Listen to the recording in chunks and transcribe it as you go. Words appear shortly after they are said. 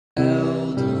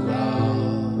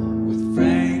Eldorado with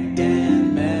Frank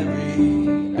and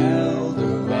Mary.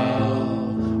 Eldorado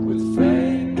with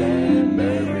Frank and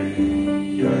Mary.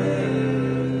 Yeah.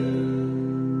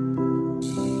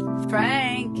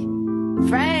 Frank,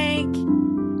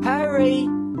 hurry.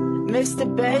 Mr.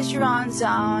 Bergeron's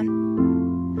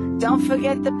on. Don't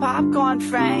forget the popcorn,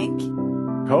 Frank.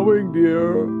 Coming,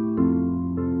 dear.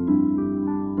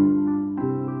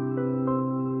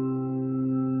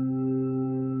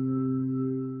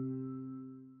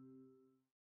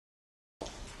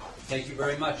 Thank you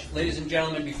very much. Ladies and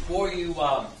gentlemen, before you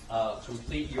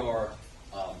complete your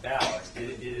ballots,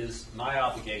 it is my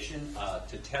obligation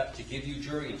to give you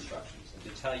jury instructions and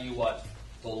to tell you what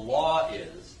the law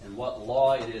is and what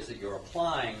law it is that you're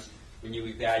applying when you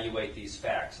evaluate these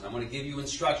facts. And I'm going to give you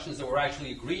instructions that were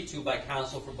actually agreed to by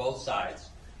counsel for both sides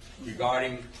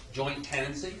regarding joint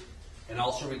tenancy and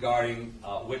also regarding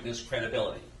witness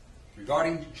credibility.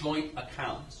 Regarding joint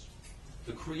accounts,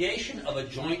 the creation of a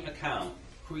joint account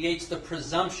creates the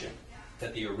presumption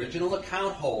that the original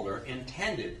account holder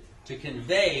intended to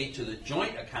convey to the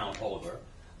joint account holder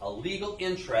a legal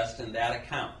interest in that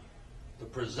account. The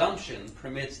presumption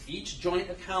permits each joint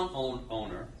account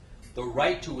owner the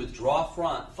right to withdraw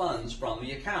funds from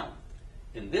the account.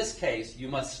 In this case, you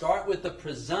must start with the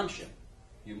presumption.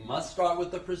 You must start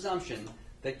with the presumption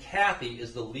that Kathy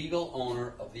is the legal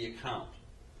owner of the account.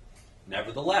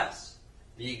 Nevertheless,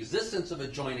 the existence of a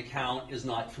joint account is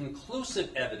not conclusive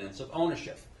evidence of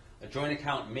ownership. A joint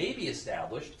account may be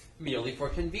established merely for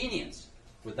convenience,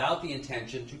 without the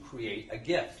intention to create a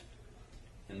gift.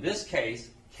 In this case,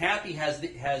 Kathy has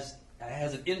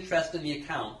an interest in the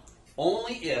account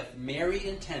only if Mary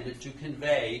intended to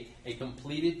convey a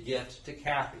completed gift to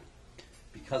Kathy.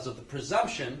 Because of the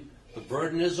presumption, the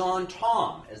burden is on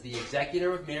Tom, as the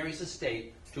executor of Mary's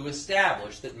estate, to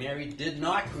establish that Mary did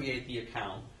not create the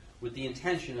account with the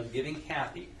intention of giving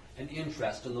Kathy an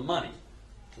interest in the money.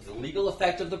 So the legal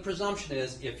effect of the presumption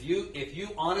is if you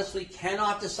honestly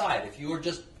cannot decide, if you are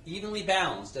just evenly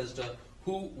balanced as to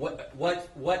what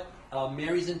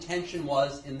Mary's intention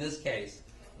was in this case,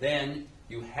 then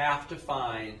you have to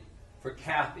find for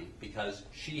Kathy because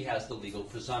she has the legal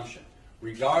presumption.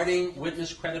 Regarding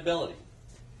witness credibility,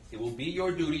 it will be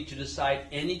your duty to decide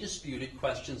any disputed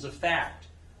questions of fact.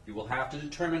 You will have to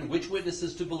determine which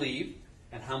witnesses to believe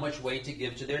and how much weight to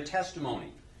give to their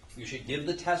testimony. You should give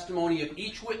the testimony of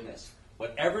each witness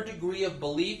whatever degree of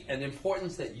belief and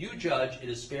importance that you judge it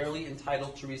is fairly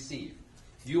entitled to receive.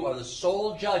 You are the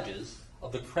sole judges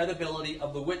of the credibility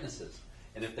of the witnesses,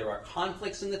 and if there are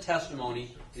conflicts in the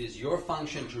testimony, it is your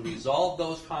function to resolve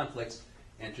those conflicts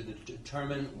and to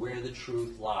determine where the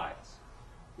truth lies.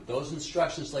 With those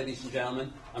instructions, ladies and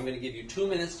gentlemen, I'm going to give you 2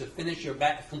 minutes to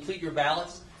complete your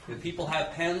ballots. If people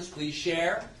have pens, please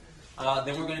share.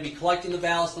 Then we're going to be collecting the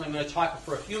ballots, and I'm going to talk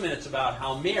for a few minutes about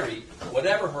how Mary,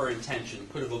 whatever her intention,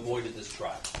 could have avoided this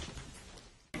trial.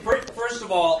 First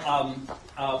of all,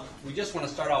 we just want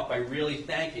to start off by really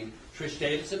thanking Trish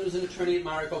Davidson, who's an attorney at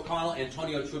Myrick O'Connell,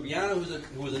 Antonio Trubiano,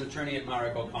 who was an attorney at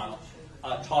Myrick O'Connell,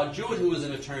 Todd Jewett, who was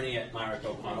an attorney at Myrick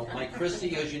O'Connell, Mike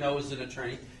Christie, as you know, is an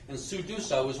attorney, and Sue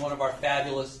Dusso is one of our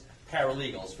fabulous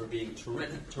paralegals for being terrific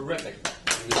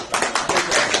in this trial.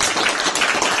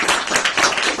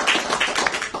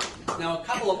 Now, a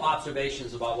couple of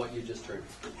observations about what you just heard.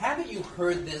 Haven't you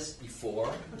heard this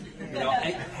before?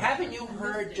 Haven't you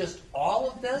heard just all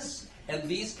of this and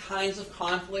these kinds of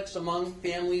conflicts among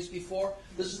families before?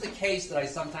 This is the case that I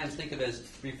sometimes think of as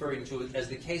referring to as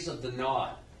the case of the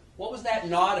nod. What was that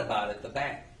nod about at the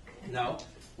bank?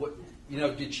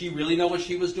 Did she really know what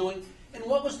she was doing? And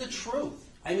what was the truth?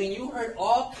 I mean, you heard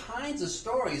all kinds of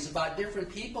stories about different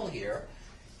people here.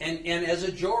 And as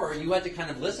a juror, you had to kind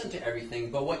of listen to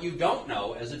everything, but what you don't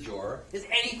know as a juror is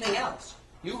anything else.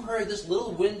 You heard this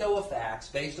little window of facts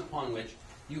based upon which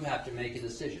you have to make a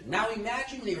decision. Now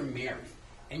imagine you're married,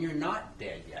 and you're not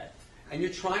dead yet, and you're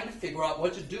trying to figure out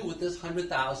what to do with this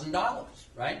 $100,000,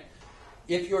 right?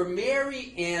 If you're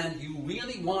married and you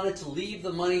really wanted to leave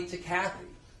the money to Kathy,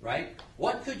 right,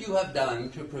 what could you have done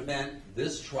to prevent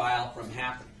this trial from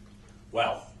happening?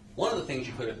 Well, one of the things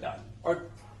you could have done, or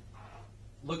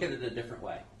look at it a different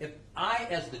way. If I,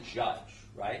 as the judge,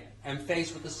 right, am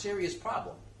faced with a serious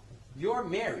problem, you're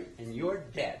married and you're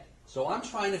dead. So I'm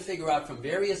trying to figure out from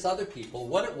various other people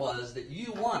what it was that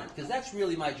you wanted, because that's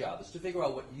really my job, is to figure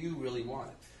out what you really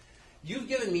wanted. You've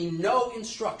given me no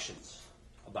instructions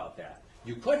about that.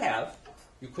 You could have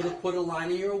put a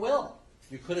line in your will.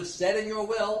 You could have said in your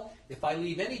will, if I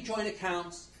leave any joint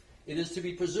accounts, it is to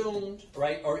be presumed,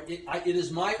 right, or it is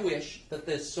my wish that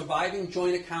the surviving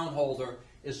joint account holder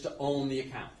is to own the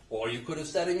account. Or you could have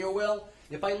said in your will,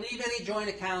 If I leave any joint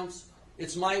accounts,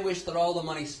 it's my wish that all the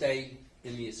money stay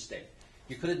in the estate.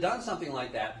 You could have done something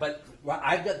like that, but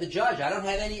I've got the judge. I don't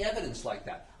have any evidence like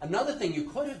that. Another thing you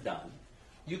could have done,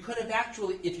 you could have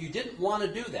actually, if you didn't want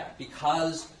to do that,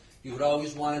 because you would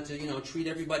always wanted to, treat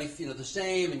everybody, the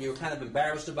same, and you were kind of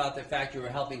embarrassed about the fact you were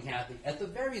helping Kathy. At the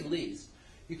very least,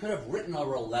 you could have written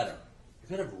her a letter. You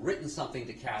could have written something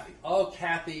to Kathy. Oh,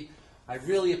 Kathy, I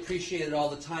really appreciated all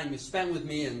the time you spent with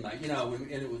me, and and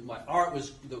it was, my art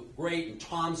was great, and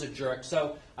Tom's a jerk.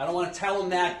 So I don't want to tell him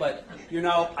that, but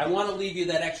I want to leave you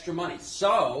that extra money.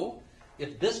 So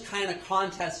if this kind of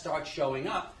contest starts showing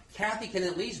up, Kathy can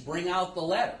at least bring out the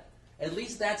letter. At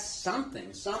least that's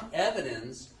something, some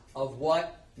evidence of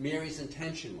what Mary's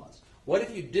intention was. What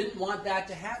if you didn't want that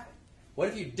to happen? What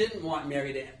if you didn't want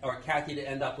Mary or Kathy to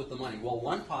end up with the money? Well,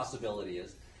 one possibility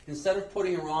is, instead of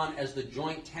putting her on as the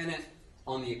joint tenant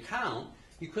on the account,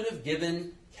 you could have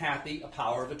given Kathy a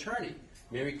power of attorney.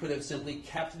 Mary could have simply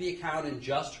kept the account in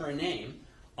just her name,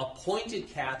 appointed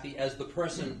Kathy as the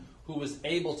person who was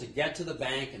able to get to the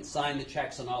bank and sign the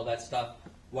checks and all that stuff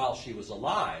while she was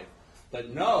alive,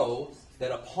 but know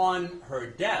that upon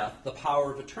her death, the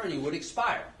power of attorney would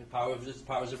expire. The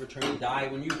powers of attorney die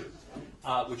when you do,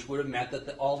 which would have meant that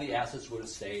all the assets would have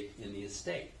stayed in the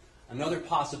estate. Another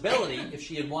possibility, if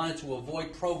she had wanted to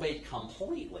avoid probate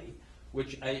completely,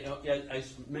 which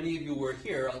as many of you were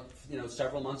here,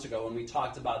 several months ago when we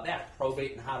talked about that,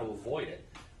 probate and how to avoid it.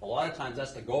 A lot of times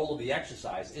that's the goal of the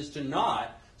exercise, is to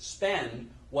not spend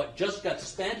what just got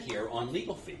spent here on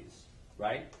legal fees,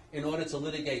 right? In order to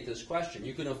litigate this question.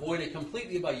 You can avoid it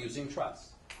completely by using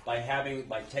trusts, by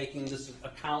taking this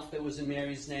account that was in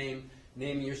Mary's name,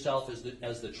 naming yourself as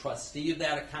the trustee of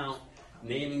that account,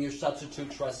 naming your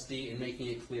substitute trustee, and making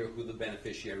it clear who the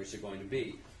beneficiaries are going to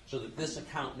be, so that this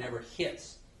account never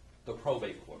hits the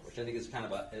probate court, which I think is kind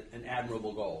of an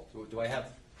admirable goal. Do I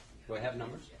have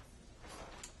numbers?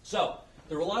 So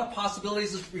there are a lot of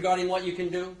possibilities regarding what you can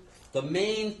do. The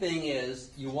main thing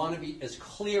is you want to be as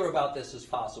clear about this as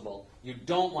possible. You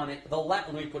don't want it.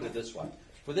 Let me put it this way: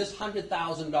 for this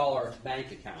 $100,000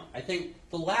 bank account, I think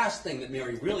the last thing that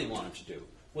Mary really wanted to do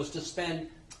was to spend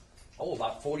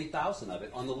about $40,000 of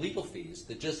it on the legal fees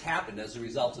that just happened as a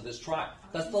result of this trial.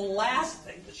 That's the last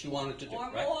thing that she wanted to do,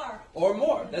 right? Or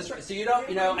more. That's right. So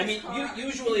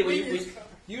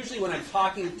usually when I'm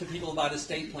talking to people about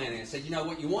estate planning, I say,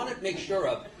 what you want to make sure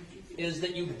of is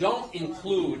that you don't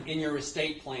include in your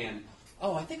estate plan,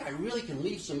 I think I really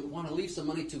want to leave some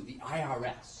money to the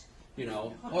IRS,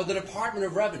 or the Department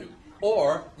of Revenue,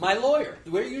 or my lawyer.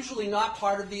 We're usually not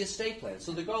part of the estate plan.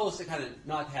 So the goal is to kind of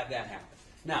not have that happen.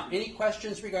 Now, any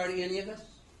questions regarding any of this?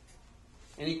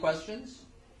 Any questions?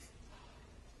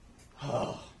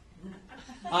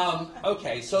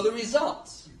 Okay, so the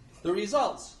results. The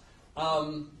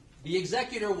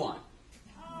executor won.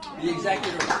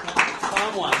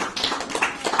 Tom won.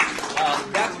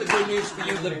 That's the good news for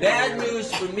you. The bad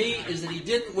news for me is that he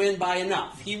didn't win by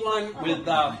enough. He won with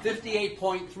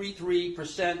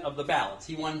 58.33% of the ballots.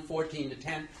 He won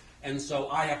 14-10. And so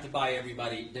I have to buy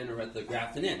everybody dinner at the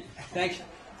Grafton Inn. Thank you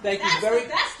That's very. The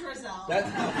best result.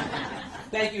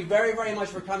 Thank you very, very much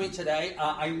for coming today.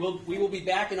 We will be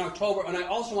back in October, and I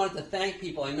also wanted to thank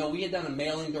people. I know we had done a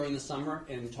mailing during the summer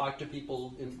and talked to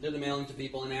people, and did a mailing to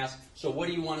people and asked, so what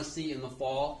do you want to see in the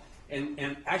fall?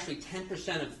 And actually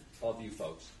 10% of you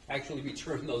folks actually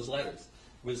returned those letters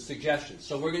with suggestions.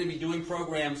 So we're going to be doing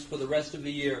programs for the rest of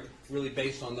the year really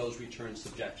based on those return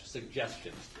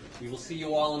suggestions. We will see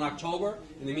you all in October.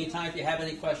 In the meantime, if you have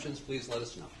any questions, please let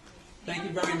us know. Thank you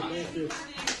very much. Thank you.